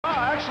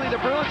actually,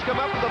 the Bruins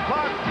come up with the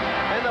puck,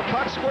 and the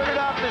puck squirted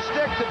off the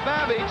stick to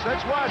Babbage.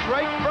 Let's watch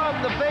right from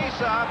the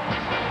face-off.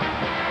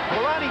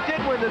 Well, Ronnie did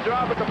win the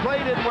draw, but the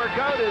play didn't work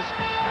out as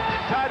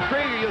Todd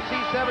Krieger, you'll see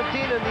 17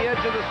 on the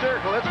edge of the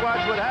circle. Let's watch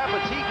what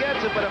happens. He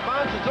gets it, but it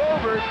bounces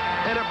over,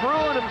 and a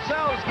Bruin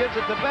himself gives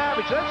it to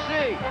Babbage. Let's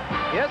see.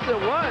 Yes, it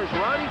was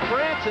Ronnie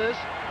Francis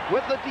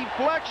with the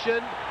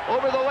deflection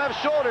over the left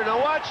shoulder. Now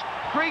watch,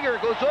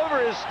 Krieger goes over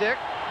his stick,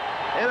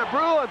 and a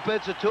Bruin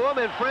pits it to him,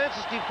 and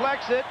Francis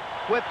deflects it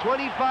with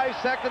 25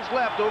 seconds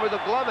left over the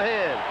glove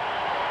hand.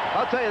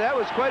 I'll tell you, that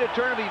was quite a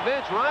turn of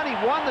events. Ronnie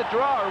won the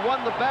draw, or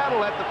won the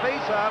battle at the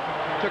face-off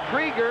to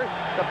Krieger.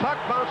 The puck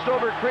bounced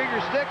over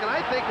Krieger's stick, and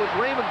I think it was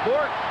Raymond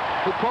Bourque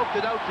who poked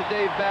it out to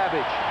Dave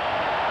Babbage.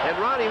 And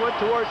Ronnie went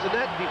towards the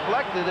net,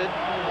 deflected it.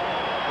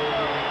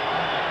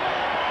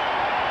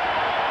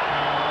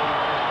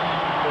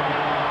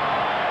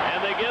 And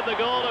they give the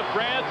goal to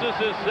Francis,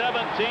 his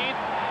 17th.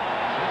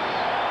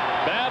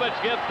 Babbage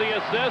gets the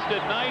assist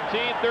at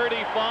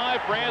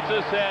 19:35.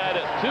 Francis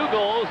had 2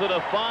 goals and a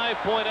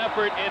 5-point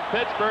effort in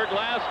Pittsburgh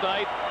last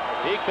night.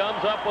 He comes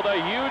up with a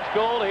huge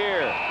goal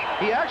here.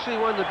 He actually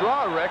won the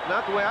draw, Rick,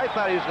 not the way I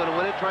thought he was going to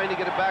win it, trying to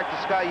get it back to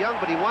Scott Young,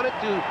 but he won it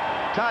to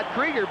Todd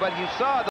Krieger, but you saw